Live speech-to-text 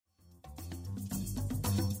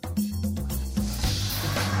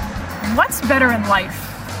What's better in life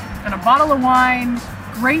than a bottle of wine,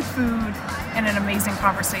 great food, and an amazing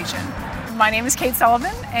conversation? My name is Kate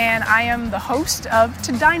Sullivan, and I am the host of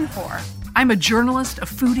To Dine For. I'm a journalist, a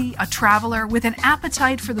foodie, a traveler with an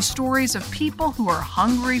appetite for the stories of people who are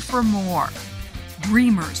hungry for more.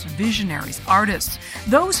 Dreamers, visionaries, artists,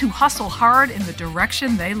 those who hustle hard in the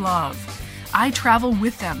direction they love. I travel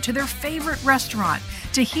with them to their favorite restaurant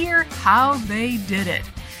to hear how they did it.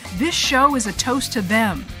 This show is a toast to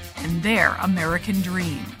them and their American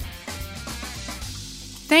dream.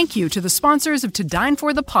 Thank you to the sponsors of To Dine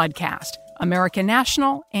For the podcast, American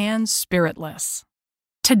National and Spiritless.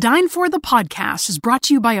 To Dine For the podcast is brought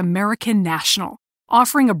to you by American National,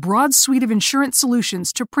 offering a broad suite of insurance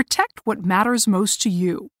solutions to protect what matters most to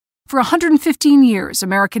you. For 115 years,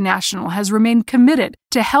 American National has remained committed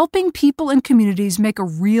to helping people and communities make a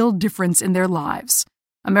real difference in their lives.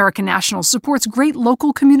 American National supports great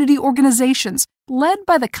local community organizations led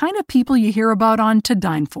by the kind of people you hear about on To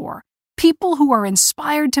Dine For. People who are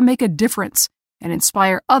inspired to make a difference and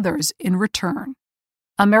inspire others in return.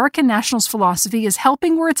 American National's philosophy is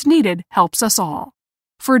helping where it's needed helps us all.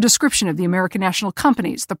 For a description of the American National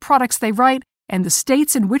companies, the products they write, and the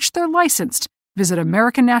states in which they're licensed, visit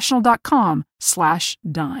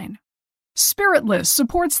americannational.com/dine. Spiritless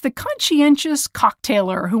supports the conscientious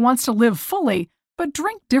cocktailer who wants to live fully but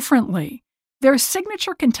drink differently. Their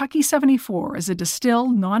signature Kentucky 74 is a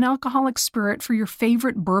distilled, non-alcoholic spirit for your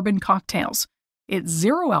favorite bourbon cocktails. It's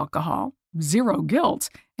 0 alcohol, 0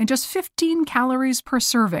 guilt, and just 15 calories per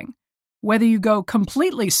serving. Whether you go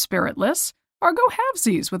completely spiritless or go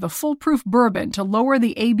halvesies with a foolproof bourbon to lower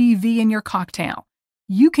the ABV in your cocktail,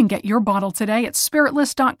 you can get your bottle today at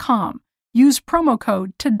spiritless.com. Use promo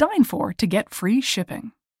code TODINEFOR to get free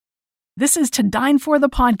shipping. This is To Dine For the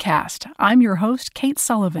podcast. I'm your host, Kate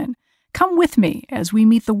Sullivan. Come with me as we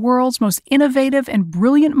meet the world's most innovative and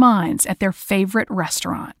brilliant minds at their favorite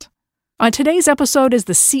restaurant. On today's episode is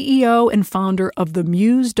the CEO and founder of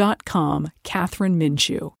TheMuse.com, Kathryn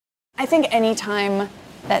Minshew. I think any time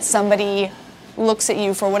that somebody looks at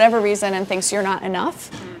you for whatever reason and thinks you're not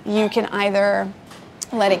enough, you can either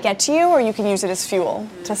let it get to you or you can use it as fuel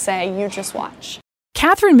to say, you just watch.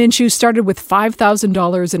 Kathryn Minshew started with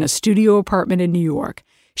 $5,000 in a studio apartment in New York.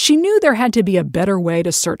 She knew there had to be a better way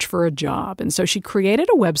to search for a job, and so she created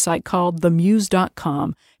a website called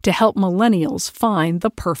TheMuse.com to help millennials find the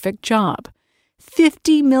perfect job.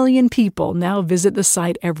 50 million people now visit the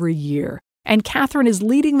site every year, and Kathryn is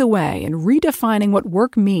leading the way in redefining what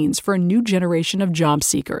work means for a new generation of job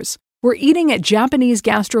seekers. We're eating at Japanese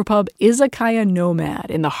gastropub Izakaya Nomad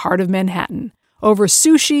in the heart of Manhattan. Over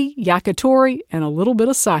sushi, yakitori, and a little bit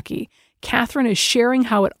of sake, Kathryn is sharing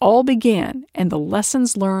how it all began and the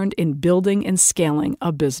lessons learned in building and scaling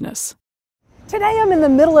a business. Today I'm in the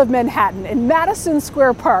middle of Manhattan in Madison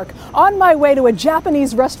Square Park on my way to a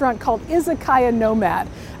Japanese restaurant called Izakaya Nomad.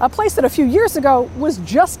 A place that a few years ago was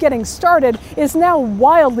just getting started is now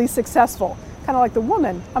wildly successful, kind of like the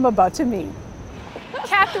woman I'm about to meet.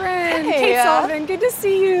 Kathryn, hey, Kate Sullivan, good to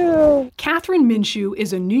see you. Kathryn Minshew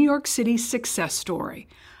is a New York City success story.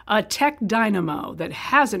 A tech dynamo that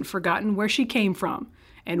hasn't forgotten where she came from.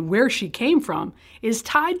 And where she came from is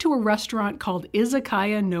tied to a restaurant called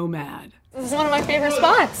Izakaya Nomad. This is one of my favorite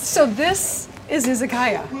spots. So this is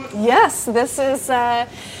Izakaya? Yes, this is,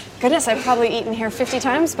 goodness, I've probably eaten here 50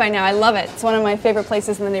 times by now. I love it. It's one of my favorite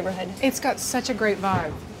places in the neighborhood. It's got such a great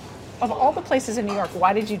vibe. Of all the places in New York,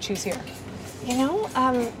 why did you choose here? You know,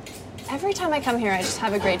 every time I come here, I just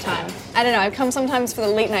have a great time. I don't know, I come sometimes for the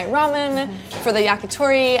late night ramen, for the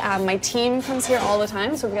yakitori. My team comes here all the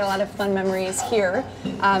time, so we've got a lot of fun memories here.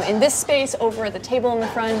 In this space, over at the table in the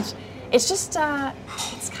front, it's just,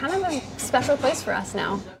 it's kind of a special place for us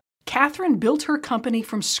now. Kathryn built her company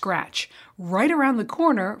from scratch, right around the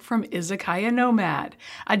corner from Izakaya Nomad,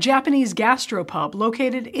 a Japanese gastropub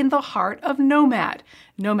located in the heart of Nomad.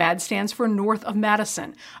 Nomad stands for North of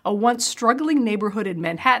Madison, a once struggling neighborhood in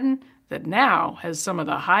Manhattan that now has some of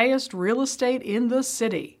the highest real estate in the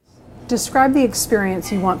city. Describe the experience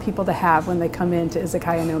you want people to have when they come into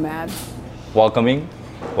Izakaya Nomad. Welcoming.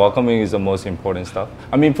 Welcoming is the most important stuff.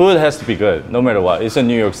 I mean, food has to be good, no matter what. It's in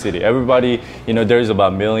New York City. Everybody, there's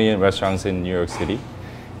about 1 million restaurants in New York City,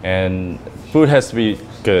 and food has to be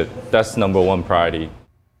good. That's number one priority.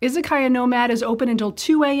 Izakaya Nomad is open until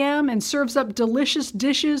 2 a.m. and serves up delicious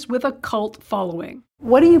dishes with a cult following.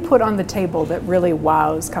 What do you put on the table that really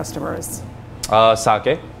wows customers?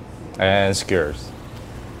 Sake and skewers.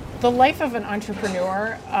 The life of an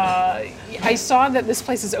entrepreneur. I saw that this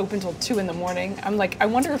place is open till 2 in the morning. I'm like, I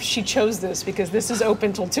wonder if she chose this because this is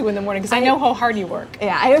open till 2 in the morning because I know how hard you work.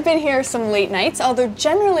 Yeah, I have been here some late nights, although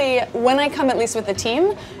generally when I come, at least with the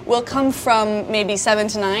team, we'll come from maybe 7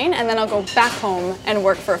 to 9 and then I'll go back home and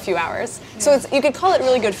work for a few hours. So you could call it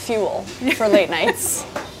really good fuel for late nights.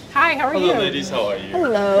 Hi, how are you? Hello, ladies. How are you?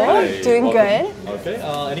 Hello. Hi, Doing welcome. good.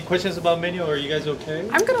 Okay. Any questions about menu? Are you guys okay?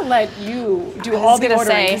 I'm going to let you do all the gonna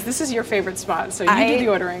ordering say, because this is your favorite spot, so you do the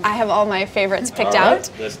ordering. I have all my favorites picked All out.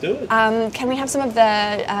 right, let's do it. Can we have some of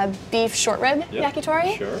the beef short rib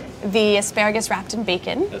yakitori? Sure. The asparagus wrapped in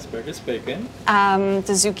bacon. Asparagus bacon. The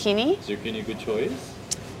zucchini. Zucchini, good choice.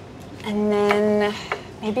 And then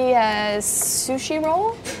maybe a sushi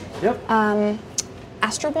roll. Yep.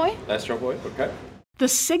 Astro Boy. Astro Boy. Okay. The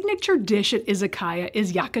signature dish at Izakaya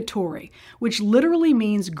is yakitori, which literally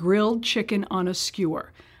means grilled chicken on a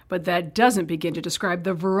skewer. But that doesn't begin to describe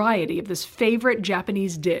the variety of this favorite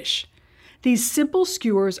Japanese dish. These simple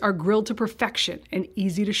skewers are grilled to perfection and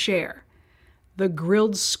easy to share. The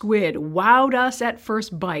grilled squid wowed us at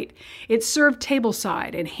first bite. It's served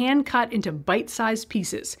tableside and hand-cut into bite-sized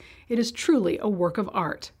pieces. It is truly a work of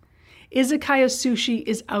art. Izakaya sushi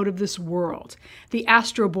is out of this world. The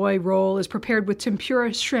Astro Boy roll is prepared with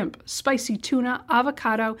tempura shrimp, spicy tuna,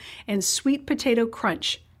 avocado, and sweet potato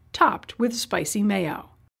crunch, topped with spicy mayo.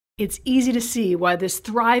 It's easy to see why this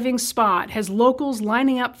thriving spot has locals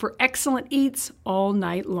lining up for excellent eats all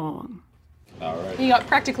night long. All right. He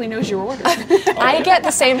practically knows your order. I get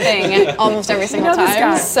the same thing almost every single this guy.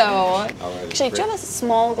 time. So, right, actually, do you have a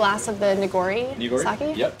small glass of the nigori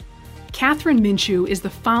sake? Yep. Catherine Minshew is the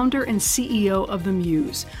founder and CEO of The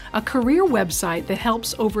Muse, a career website that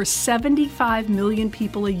helps over 75 million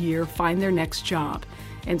people a year find their next job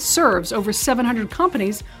and serves over 700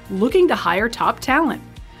 companies looking to hire top talent.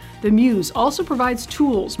 The Muse also provides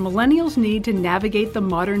tools millennials need to navigate the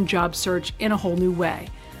modern job search in a whole new way,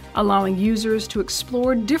 allowing users to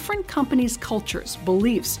explore different companies' cultures,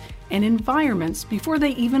 beliefs, and environments before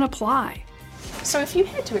they even apply. So if you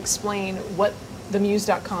had to explain what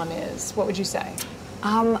themuse.com is, what would you say?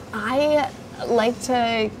 I like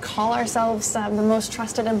to call ourselves the most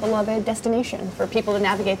trusted and beloved destination for people to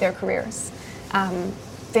navigate their careers.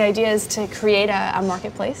 The idea is to create a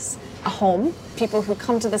marketplace, a home, people who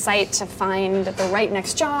come to the site to find the right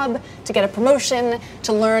next job, to get a promotion,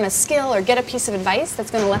 to learn a skill or get a piece of advice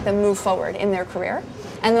that's going to let them move forward in their career.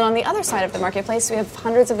 And then on the other side of the marketplace, we have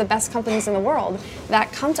hundreds of the best companies in the world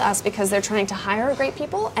that come to us because they're trying to hire great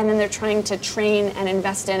people and then they're trying to train and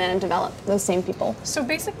invest in and develop those same people. So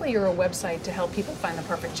basically you're a website to help people find the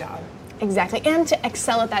perfect job. Exactly, and to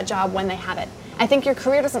excel at that job when they have it. I think your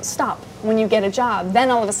career doesn't stop when you get a job.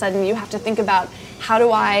 Then all of a sudden you have to think about how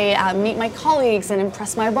do I meet my colleagues and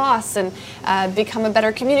impress my boss and become a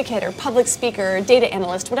better communicator, public speaker, data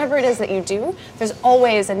analyst, whatever it is that you do, there's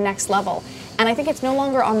always a next level. And I think it's no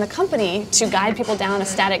longer on the company to guide people down a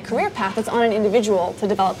static career path. It's on an individual to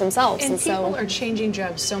develop themselves. And people are changing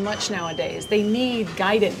jobs so much nowadays. They need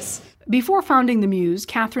guidance. Before founding The Muse,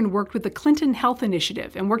 Catherine worked with the Clinton Health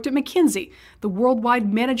Initiative and worked at McKinsey, the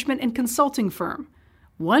worldwide management and consulting firm.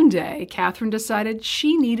 One day, Catherine decided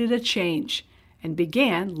she needed a change and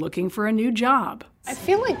began looking for a new job. I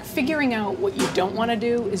feel like figuring out what you don't want to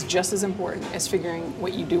do is just as important as figuring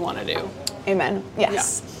what you do want to do. Amen.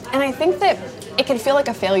 Yes. Yeah. And I think that it can feel like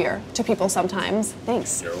a failure to people sometimes.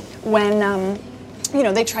 Thanks. When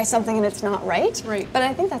they try something and it's not right. Right. But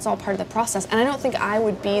I think that's all part of the process. And I don't think I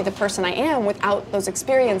would be the person I am without those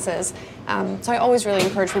experiences. So I always really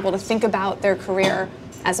encourage people to think about their career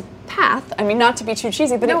as a path. I mean, not to be too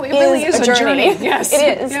cheesy, but it really is a journey. Yes.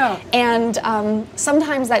 It is. Yeah. And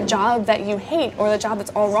sometimes that job that you hate or the job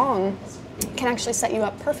that's all wrong can actually set you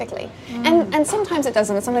up perfectly. And sometimes it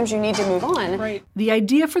doesn't, and sometimes you need to move on. Right. The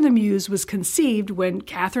idea for The Muse was conceived when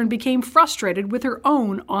Catherine became frustrated with her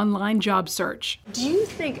own online job search. Do you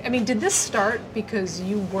think, did this start because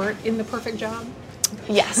you weren't in the perfect job?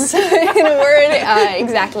 Yes, in a word,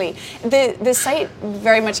 exactly. The site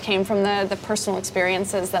very much came from the personal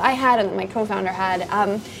experiences that I had and that my co-founder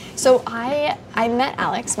had. So I met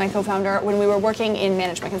Alex, my co-founder, when we were working in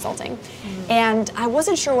management consulting. And I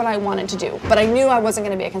wasn't sure what I wanted to do, but I knew I wasn't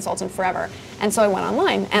going to be a consultant forever. And so I went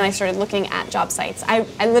online and I started looking at job sites. I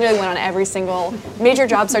literally went on every single major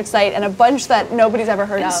job search site and a bunch that nobody's ever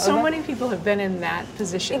heard of. So many people have been in that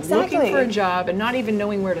position, exactly. Looking for a job and not even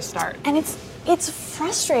knowing where to start. And it's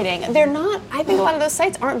frustrating. They're not, I think a lot of those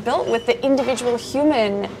sites aren't built with the individual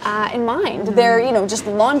human in mind. They're, just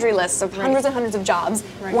laundry lists of hundreds and hundreds of jobs.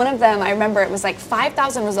 Right. One of them, I remember it was like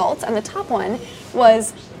 5,000 results, and the top one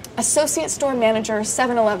was associate store manager,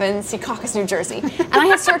 7-Eleven, Secaucus, New Jersey. And I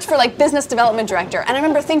had searched for like business development director. And I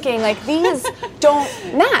remember thinking like, these don't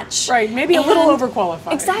match. Right, maybe a little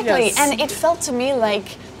overqualified. Exactly, Yes. and it felt to me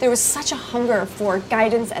like there was such a hunger for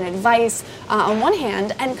guidance and advice on one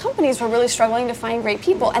hand, and companies were really struggling to find great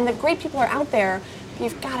people. And the great people are out there, but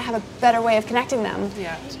you've got to have a better way of connecting them.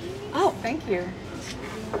 Yeah. Oh, Thank you.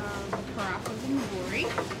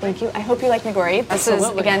 thank you. I hope you like Nagori. This is,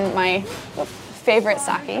 Absolutely. again, my favorite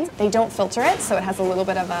sake. They don't filter it, so it has a little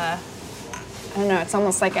bit of a, I don't know, it's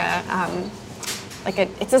almost like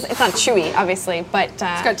it's not chewy, obviously, but... It's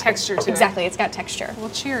got texture to it. Exactly, it's got texture. Well,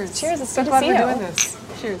 cheers. Cheers, it's so good to glad see we're you. doing this.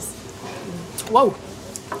 Cheers. Whoa.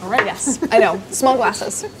 All right. Yes, I know. Small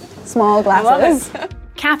glasses. Small I love glasses. it.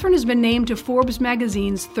 Catherine has been named to Forbes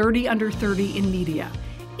magazine's 30 Under 30 in Media,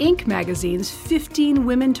 Inc. magazine's 15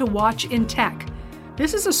 Women to Watch in Tech.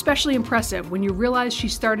 This is especially impressive when you realize she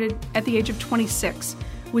started at the age of 26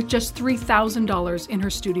 with just $3,000 in her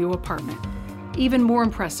studio apartment. Even more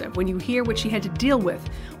impressive when you hear what she had to deal with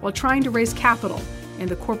while trying to raise capital and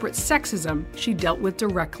the corporate sexism she dealt with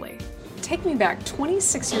directly. Take me back,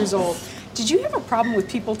 26 years old. Did you have a problem with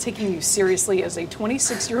people taking you seriously as a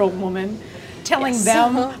 26-year-old woman, telling Yes.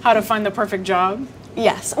 them how to find the perfect job?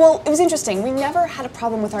 Yes. Well, it was interesting. We never had a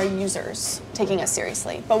problem with our users taking us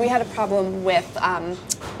seriously, but we had a problem with,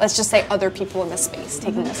 let's just say, other people in the space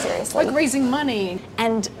taking us seriously. Like raising money.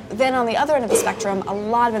 And then on the other end of the spectrum, a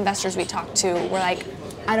lot of investors we talked to were like,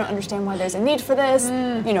 I don't understand why there's a need for this.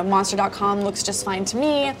 You know, Monster.com looks just fine to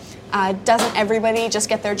me. Doesn't everybody just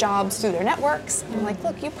get their jobs through their networks? And I'm like,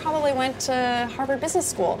 look, you probably went to Harvard Business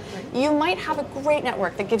School. You might have a great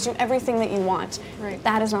network that gives you everything that you want. Right.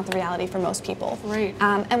 That is not the reality for most people. Right.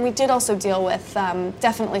 And we did also deal with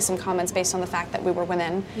definitely some comments based on the fact that we were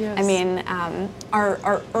women. Yes. I mean,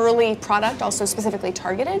 our early product also specifically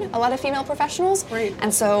targeted a lot of female professionals. Right.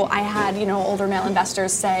 And so I had, older male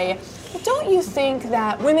investors say, well, don't you think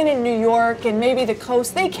that women in New York and maybe the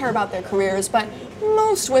coast, they care about their careers, but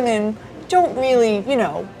most women don't really,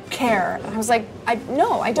 care. And I was like,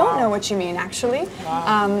 no, I don't know what you mean, actually.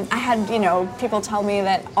 Wow. I had, people tell me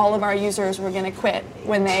that all of our users were going to quit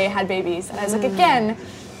when they had babies. And I was like, again,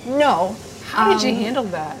 no. How did you handle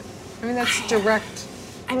that? I mean, that's direct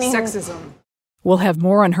sexism. We'll have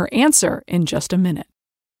more on her answer in just a minute.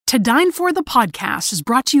 To Dine For the podcast is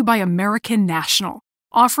brought to you by American National,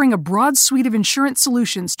 offering a broad suite of insurance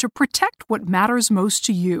solutions to protect what matters most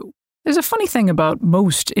to you. There's a funny thing about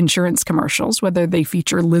most insurance commercials, whether they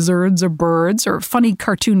feature lizards or birds or funny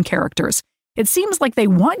cartoon characters. It seems like they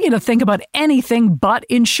want you to think about anything but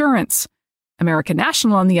insurance. American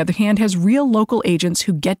National, on the other hand, has real local agents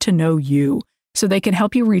who get to know you, so they can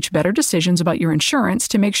help you reach better decisions about your insurance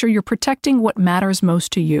to make sure you're protecting what matters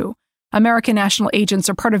most to you. American National agents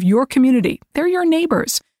are part of your community. They're your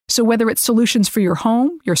neighbors. So whether it's solutions for your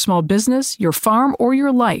home, your small business, your farm, or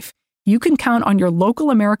your life, you can count on your local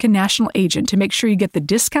American National agent to make sure you get the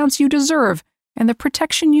discounts you deserve and the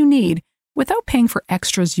protection you need without paying for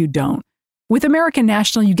extras you don't. With American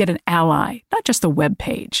National, you get an ally, not just a web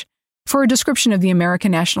page. For a description of the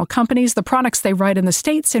American National companies, the products they write, in the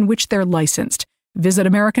states in which they're licensed, visit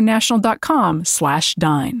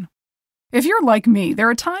americannational.com/dine. If you're like me, there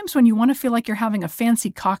are times when you want to feel like you're having a fancy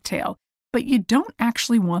cocktail, but you don't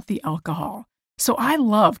actually want the alcohol. So I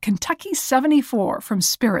love Kentucky 74 from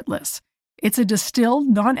Spiritless. It's a distilled,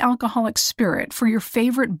 non-alcoholic spirit for your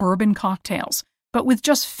favorite bourbon cocktails, but with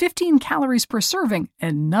just 15 calories per serving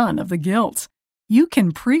and none of the guilt. You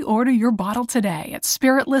can pre-order your bottle today at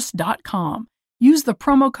spiritless.com. Use the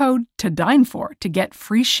promo code TODINEFOR to get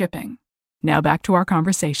free shipping. Now back to our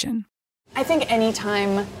conversation. I think any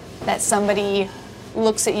time that somebody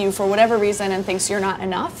looks at you for whatever reason and thinks you're not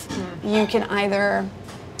enough, you can either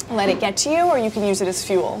let it get to you or you can use it as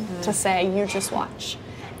fuel to say, you just watch.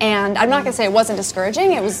 And I'm not going to say it wasn't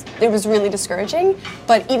discouraging. It was really discouraging.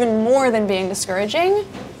 But even more than being discouraging,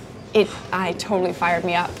 I totally fired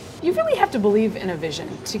me up. You really have to believe in a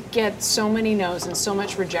vision to get so many no's and so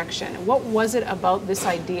much rejection. What was it about this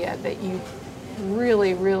idea that you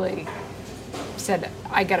really, really said,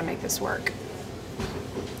 I got to make this work?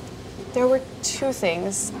 There were two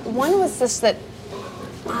things. One was this, that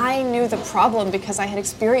I knew the problem because I had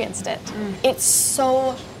experienced it. It's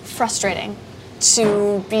so frustrating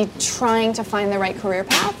to be trying to find the right career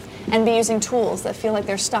path and be using tools that feel like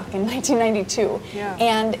they're stuck in 1992. Yeah.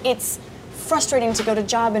 And it's frustrating to go to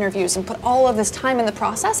job interviews and put all of this time in the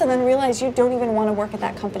process and then realize you don't even want to work at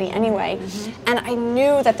that company anyway. And I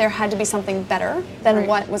knew that there had to be something better than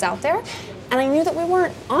what was out there. And I knew that we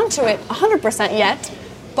weren't onto it 100% yet,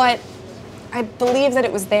 but I believed that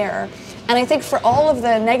it was there. And I think for all of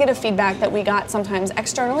the negative feedback that we got sometimes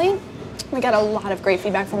externally, we got a lot of great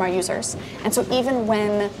feedback from our users. And so even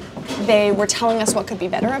when they were telling us what could be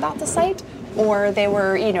better about the site, or they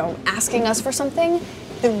were, asking us for something,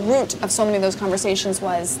 the root of so many of those conversations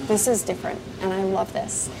was, this is different, and I love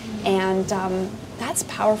this. And that's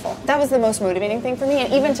powerful. That was the most motivating thing for me.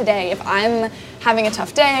 And even today, if I'm having a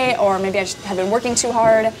tough day, or maybe I just have been working too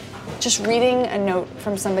hard, just reading a note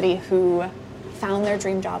from somebody who found their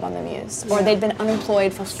dream job on the Muse, or they'd been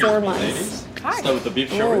unemployed for 4 months. Ladies, Hi. start with the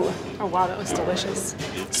beef short rib. Oh wow, that was delicious.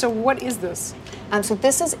 So what is this? So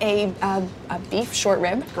this is a beef short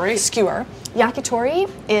rib Great. skewer. Yakitori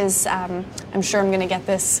is, I'm sure I'm going to get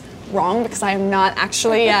this wrong because I am not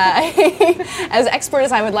actually as expert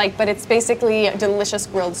as I would like, but it's basically delicious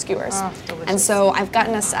grilled skewers. Oh, delicious. And so I've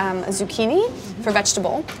gotten us a zucchini for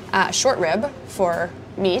vegetable, a short rib for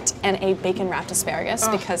meat, and a bacon wrapped asparagus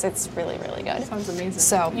because it's really, really good. Sounds amazing.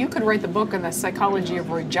 So you could write the book on the psychology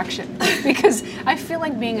of rejection because I feel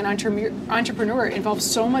like being an entrepreneur involves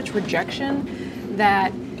so much rejection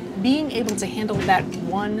that being able to handle that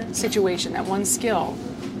one situation, that one skill,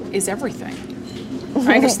 is everything.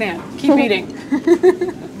 I understand. Keep eating.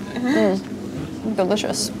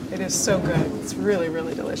 delicious. It is so good. It's really,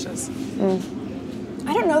 really delicious.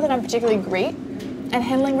 I don't know that I'm particularly great at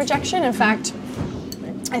handling rejection. In fact,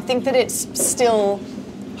 I think that it's still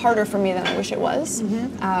harder for me than I wish it was.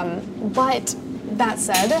 But that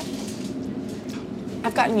said,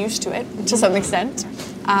 I've gotten used to it to some extent.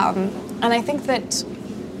 And I think that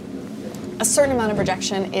a certain amount of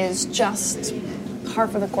rejection is just par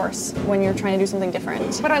for the course when you're trying to do something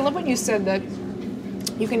different. But I love what you said, that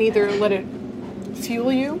you can either let it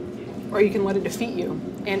fuel you or you can let it defeat you.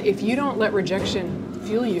 And if you don't let rejection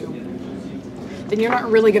fuel you, then you're not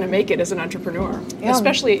really going to make it as an entrepreneur,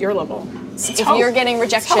 especially at your level. If you're getting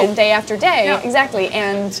rejection day after day, exactly,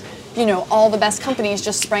 and all the best companies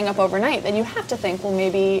just sprang up overnight, then you have to think, well,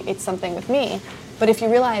 maybe it's something with me. But if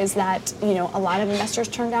you realize that, a lot of investors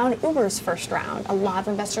turn down Uber's first round, a lot of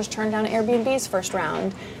investors turn down Airbnb's first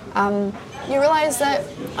round, you realize that,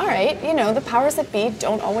 all right, the powers that be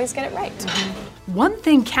don't always get it right. One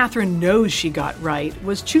thing Catherine knows she got right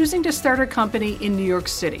was choosing to start her company in New York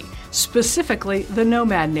City, specifically the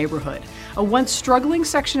Nomad neighborhood, a once struggling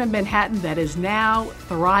section of Manhattan that is now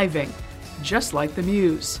thriving, just like the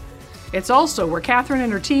Muse. It's also where Catherine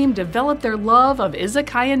and her team developed their love of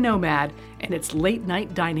Izakaya Nomad and its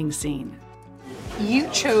late-night dining scene. You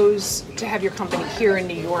chose to have your company here in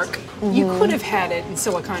New York. You could have had it in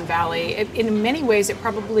Silicon Valley. In many ways, it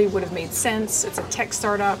probably would have made sense. It's a tech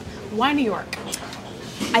startup. Why New York?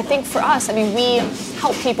 I think for us, we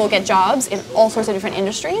help people get jobs in all sorts of different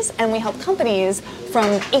industries, and we help companies from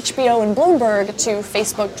HBO and Bloomberg to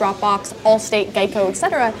Facebook, Dropbox, Allstate, Geico,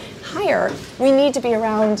 etc. hire. We need to be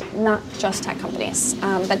around not just tech companies.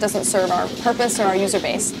 That doesn't serve our purpose or our user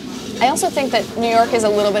base. I also think that New York is a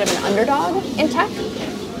little bit of an underdog in tech,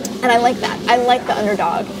 and I like that. I like the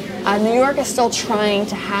underdog. New York is still trying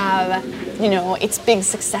to have, its big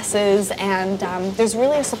successes, and there's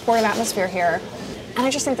really a supportive atmosphere here. And I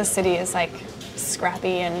just think the city is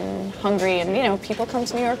scrappy and hungry, and people come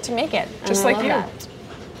to New York to make it. Just like you. That.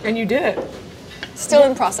 And you did it. Still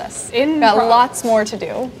in process. Got lots more to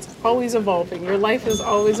do. It's always evolving. Your life is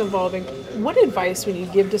always evolving. What advice would you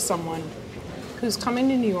give to someone who's coming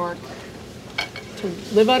to New York to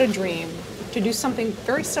live out a dream, to do something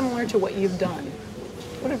very similar to what you've done?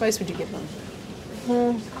 What advice would you give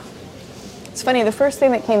them? It's funny, the first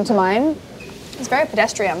thing that came to mind is very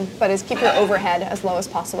pedestrian, but is keep your overhead as low as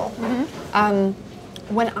possible.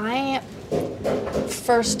 When I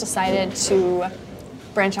first decided to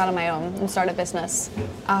branch out on my own and start a business,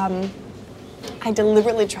 I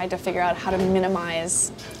deliberately tried to figure out how to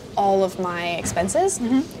minimize all of my expenses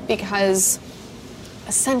because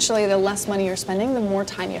essentially the less money you're spending, the more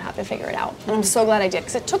time you have to figure it out. And I'm so glad I did,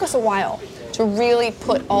 because it took us a while to really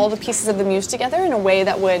put all the pieces of the Muse together in a way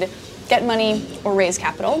that would get money or raise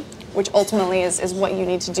capital, which ultimately is what you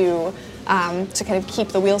need to do to kind of keep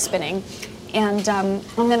the wheel spinning. And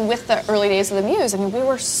then with the early days of the Muse, we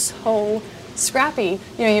were so scrappy.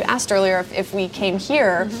 You asked earlier if we came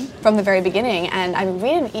here from the very beginning, and we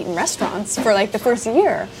didn't eat in restaurants for the first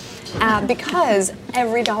year because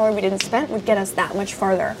every dollar we didn't spend would get us that much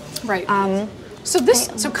farther. Right.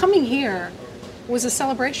 So coming here was a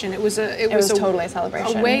celebration. It was totally a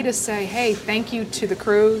celebration. A way to say, hey, thank you to the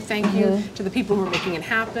crew, thank you to the people who are making it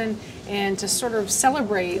happen, and to sort of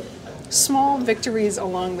celebrate small victories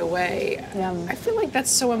along the way. I feel like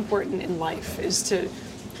that's so important in life, is to,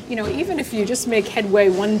 even if you just make headway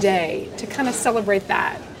one day, to kind of celebrate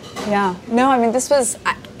that. Yeah. No, this was,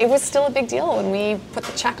 it was still a big deal when we put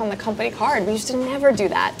the check on the company card. We used to never do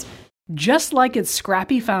that. Just like its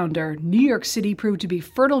scrappy founder, New York City proved to be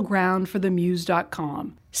fertile ground for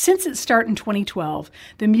TheMuse.com. Since its start in 2012,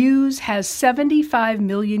 The Muse has 75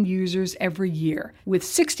 million users every year, with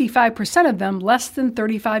 65% of them less than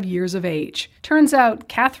 35 years of age. Turns out,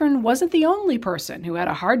 Catherine wasn't the only person who had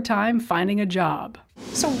a hard time finding a job.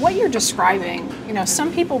 So what you're describing,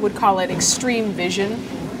 some people would call it extreme vision,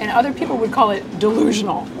 and other people would call it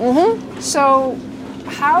delusional. Mm-hmm. So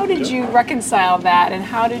how did you reconcile that, and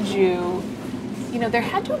how did you, there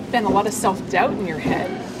had to have been a lot of self-doubt in your head.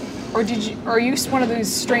 Or are you one of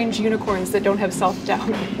those strange unicorns that don't have self-doubt?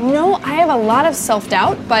 No, I have a lot of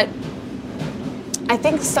self-doubt, but I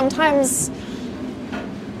think sometimes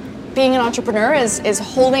being an entrepreneur is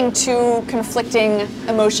holding two conflicting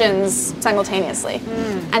emotions simultaneously.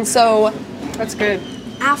 And so that's good.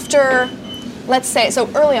 After, let's say, so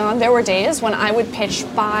early on, there were days when I would pitch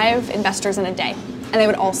 5 investors in a day, and they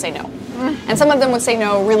would all say no. And some of them would say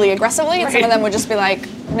no really aggressively, and some of them would just be like,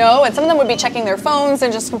 no, and some of them would be checking their phones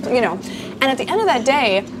and just, And at the end of that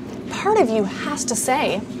day, part of you has to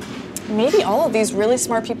say, maybe all of these really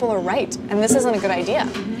smart people are right, and this isn't a good idea.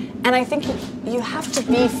 And I think you have to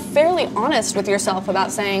be fairly honest with yourself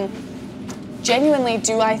about saying, genuinely,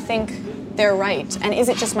 do I think they're right? And is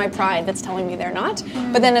it just my pride that's telling me they're not?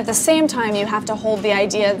 But then at the same time, you have to hold the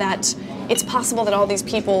idea that it's possible that all these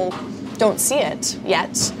people don't see it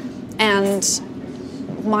yet. And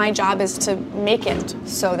my job is to make it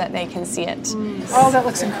so that they can see it. Oh, that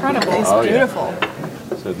looks incredible. It's beautiful.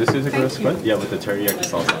 Yeah. So this is a gross squid? Yeah, with the teriyaki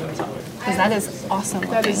sauce on top. Because that is awesome.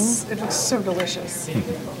 It looks so delicious.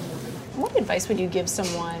 What advice would you give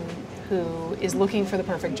someone who is looking for the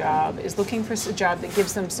perfect job, is looking for a job that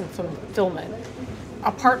gives them some fulfillment?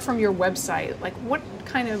 Apart from your website, like what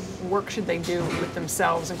kind of work should they do with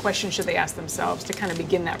themselves and questions should they ask themselves to kind of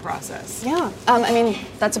begin that process? Yeah,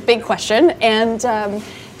 that's a big question. And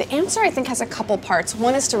the answer, I think, has a couple parts.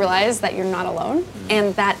 One is to realize that you're not alone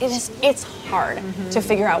and that it's hard to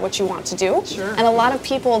figure out what you want to do. Sure. And a lot of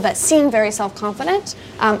people that seem very self-confident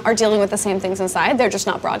are dealing with the same things inside. They're just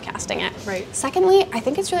not broadcasting it. Right. Secondly, I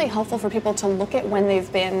think it's really helpful for people to look at when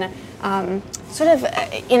they've been sort of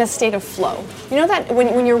in a state of flow. You know that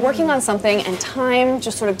when you're working on something and time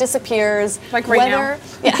just sort of disappears. Like right now.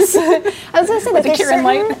 Yes. I was going to say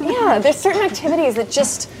that there's certain activities that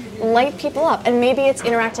just light people up, and maybe it's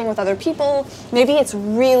interacting with other people, maybe it's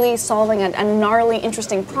really solving a gnarly,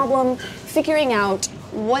 interesting problem, figuring out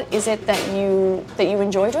what is it that you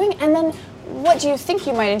enjoy doing, and then what do you think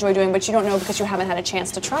you might enjoy doing but you don't know because you haven't had a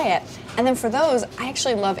chance to try it. And then for those, I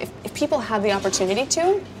actually love if people have the opportunity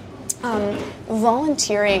to,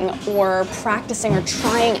 volunteering or practicing or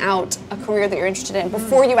trying out a career that you're interested in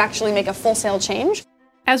before you actually make a full-scale change.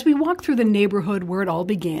 As we walk through the neighborhood where it all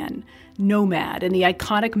began, Nomad in the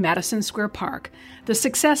iconic Madison Square Park, the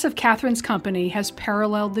success of Catherine's company has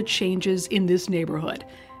paralleled the changes in this neighborhood,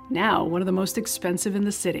 now one of the most expensive in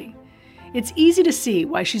the city. It's easy to see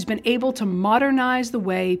why she's been able to modernize the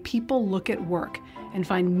way people look at work and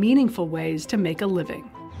find meaningful ways to make a living.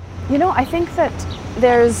 I think that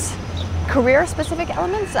there's career-specific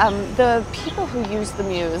elements. The people who use the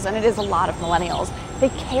Muse, and it is a lot of millennials, they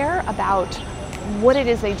care about what it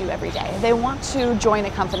is they do every day. They want to join a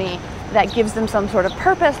company that gives them some sort of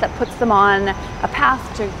purpose, that puts them on a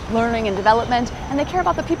path to learning and development, and they care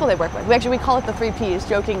about the people they work with. We call it the 3 Ps,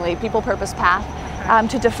 jokingly: people, purpose, path,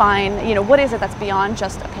 to define, what is it that's beyond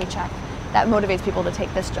just a paycheck that motivates people to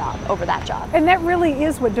take this job over that job. And that really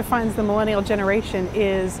is what defines the millennial generation,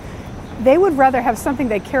 is they would rather have something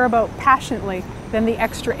they care about passionately than the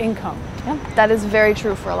extra income. Yeah, that is very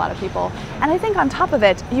true for a lot of people. And I think on top of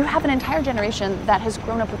it, you have an entire generation that has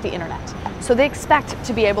grown up with the internet. So they expect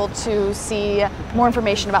to be able to see more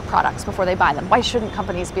information about products before they buy them. Why shouldn't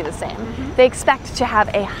companies be the same? They expect to have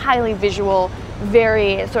a highly visual,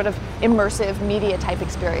 very sort of immersive media type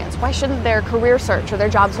experience. Why shouldn't their career search or their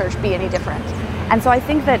job search be any different? And so I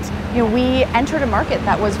think that we entered a market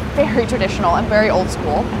that was very traditional and very old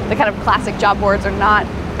school. The kind of classic job boards are not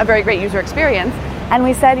a very great user experience. And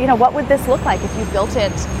we said, what would this look like if you built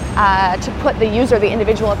it to put the user, the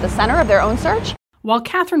individual, at the center of their own search? While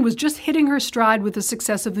Catherine was just hitting her stride with the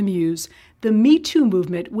success of the Muse, the Me Too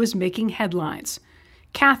movement was making headlines.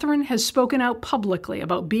 Catherine has spoken out publicly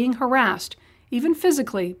about being harassed, even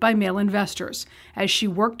physically, by male investors, as she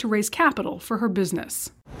worked to raise capital for her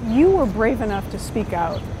business. You were brave enough to speak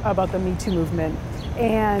out about the Me Too movement,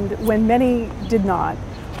 and when many did not,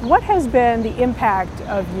 what has been the impact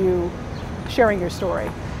of you sharing your story?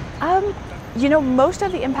 Most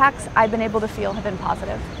of the impacts I've been able to feel have been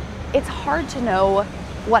positive. It's hard to know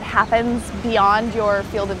what happens beyond your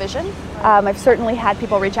field of vision. I've certainly had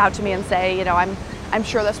people reach out to me and say, you know, I'm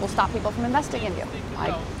sure this will stop people from investing in you.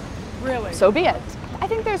 Like, Really? so be it. I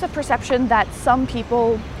think there's a perception that some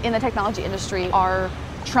people in the technology industry are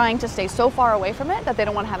trying to stay so far away from it that they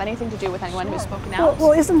don't want to have anything to do with anyone who's spoken out.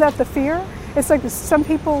 Well, isn't that the fear? It's like some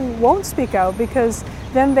people won't speak out because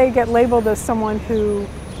then they get labeled as someone who,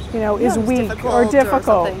 you know, is weak or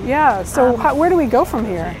difficult. Yeah. So where do we go from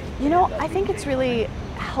here? You know, I think it's really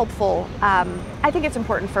helpful. I think it's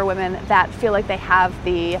important for women that feel like they have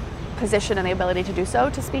the position and the ability to do so,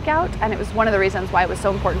 to speak out. And it was one of the reasons why it was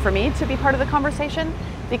so important for me to be part of the conversation,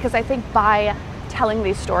 because I think by telling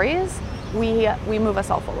these stories, we move us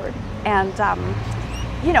all forward. And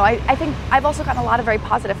you know, I think I've also gotten a lot of very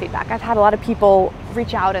positive feedback. I've had a lot of people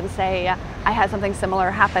reach out and say, I had something similar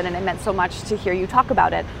happen and it meant so much to hear you talk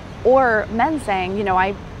about it. Or men saying, you know,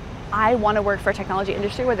 I want to work for a technology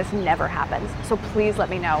industry where this never happens. So please let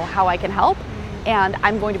me know how I can help. And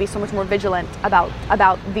I'm going to be so much more vigilant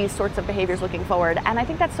about these sorts of behaviors looking forward. And I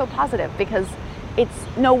think that's so positive because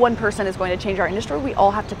no one person is going to change our industry. We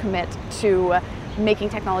all have to commit to making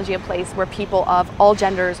technology a place where people of all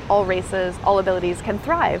genders, all races, all abilities can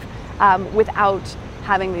thrive without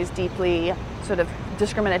having these deeply sort of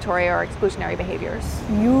discriminatory or exclusionary behaviors.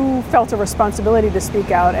 You felt a responsibility to speak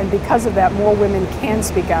out, and because of that, more women can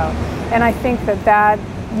speak out. And I think that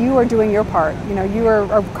you are doing your part. You know, you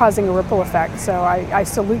are causing a ripple effect. So I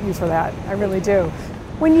salute you for that. I really do.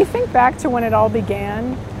 When you think back to when it all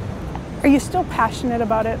began, are you still passionate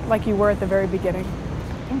about it like you were at the very beginning?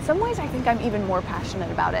 In some ways, I think I'm even more passionate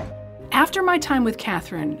about it. After my time with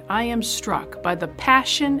Catherine, I am struck by the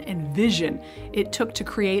passion and vision it took to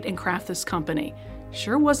create and craft this company.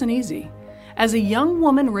 Sure wasn't easy. As a young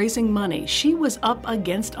woman raising money, she was up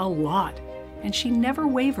against a lot, and she never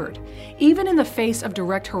wavered, even in the face of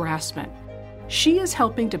direct harassment. She is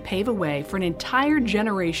helping to pave a way for an entire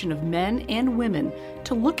generation of men and women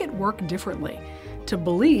to look at work differently, to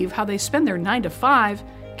believe how they spend their 9 to 5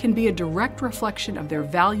 can be a direct reflection of their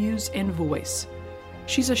values and voice.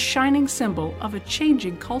 She's a shining symbol of a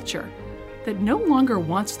changing culture that no longer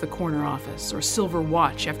wants the corner office or silver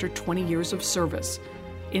watch after 20 years of service.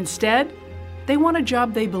 Instead, they want a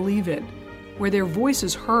job they believe in, where their voice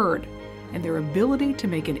is heard and their ability to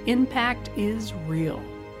make an impact is real.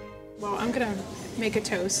 Well, I'm going to make a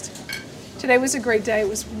toast. Today was a great day. It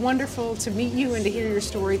was wonderful to meet you and to hear your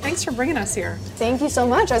story. Thanks for bringing us here. Thank you so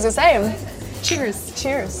much. As I say, Cheers.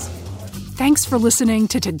 cheers. Thanks for listening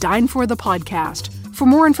to Dine For the podcast. For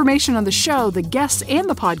more information on the show, the guests, and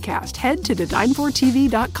the podcast, head to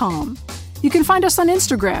todinefortv.com. You can find us on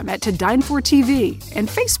Instagram at ToDineForTV and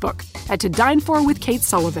Facebook at To Dine For with Kate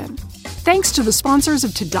Sullivan. Thanks to the sponsors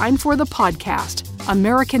of To Dine For the podcast,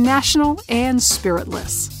 American National and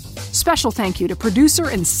Spiritless. Special thank you to producer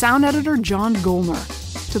and sound editor John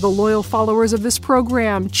Golner. To the loyal followers of this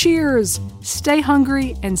program, cheers, stay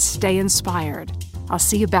hungry, and stay inspired. I'll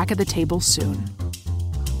see you back at the table soon.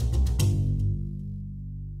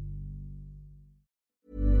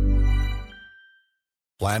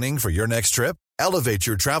 Planning for your next trip? Elevate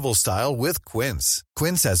your travel style with Quince.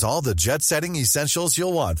 Quince has all the jet-setting essentials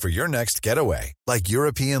you'll want for your next getaway, like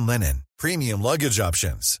European linen, premium luggage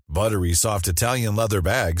options, buttery soft Italian leather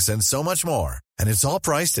bags, and so much more. And it's all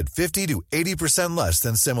priced at 50 to 80% less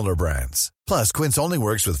than similar brands. Plus, Quince only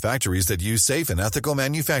works with factories that use safe and ethical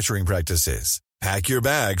manufacturing practices. Pack your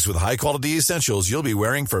bags with high-quality essentials you'll be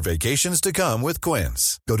wearing for vacations to come with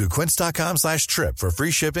Quince. Go to quince.com/trip for free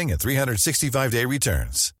shipping and 365-day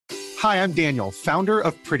returns. Hi, I'm Daniel, founder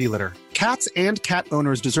of Pretty Litter. Cats and cat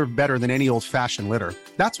owners deserve better than any old-fashioned litter.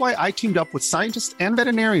 That's why I teamed up with scientists and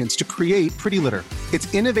veterinarians to create Pretty Litter.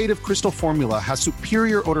 Its innovative crystal formula has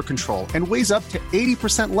superior odor control and weighs up to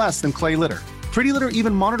 80% less than clay litter. Pretty Litter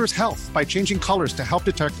even monitors health by changing colors to help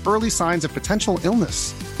detect early signs of potential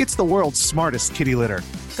illness. It's the world's smartest kitty litter.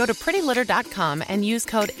 Go to prettylitter.com and use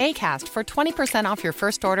code ACAST for 20% off your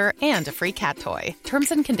first order and a free cat toy.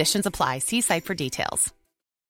 Terms and conditions apply. See site for details.